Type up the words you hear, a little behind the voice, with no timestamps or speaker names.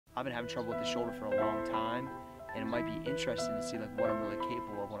I've been having trouble with the shoulder for a long time, and it might be interesting to see like what I'm really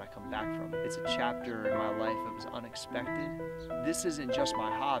capable of when I come back from it. It's a chapter in my life that was unexpected. This isn't just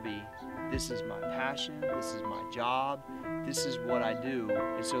my hobby, this is my passion, this is my job, this is what I do.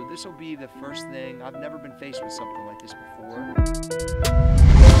 And so this will be the first thing. I've never been faced with something like this before.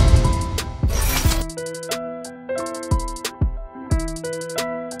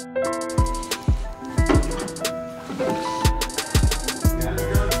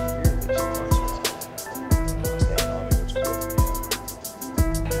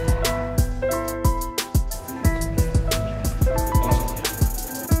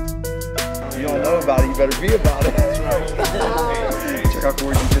 You don't know about it, you better be about it. That's right. Check out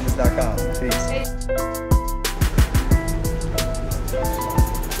CoryFitness.com. Peace.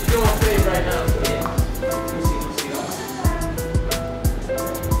 You're doing great right now.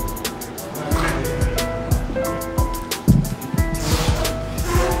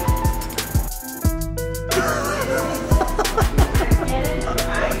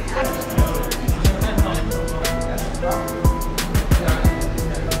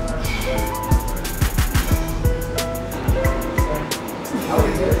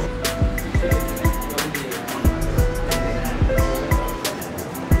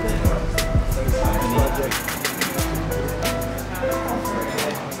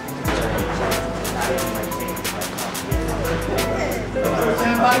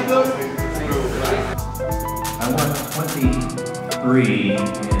 I want 23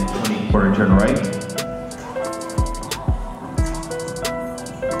 and 24 and turn right.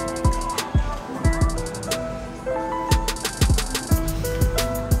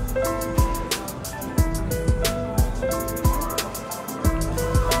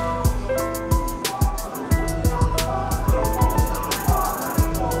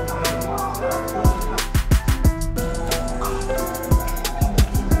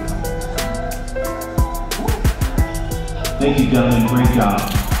 Thank you, gentlemen. Great job.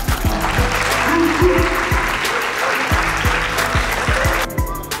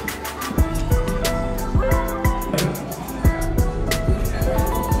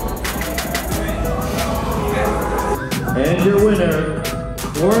 And your winner,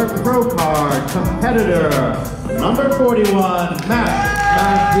 for Pro Card competitor, number 41,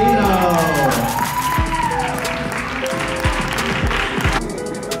 Matt Martino.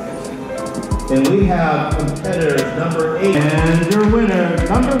 And we have competitor number 8 and your winner,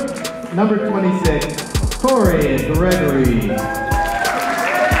 number 26, Cory and Gregory.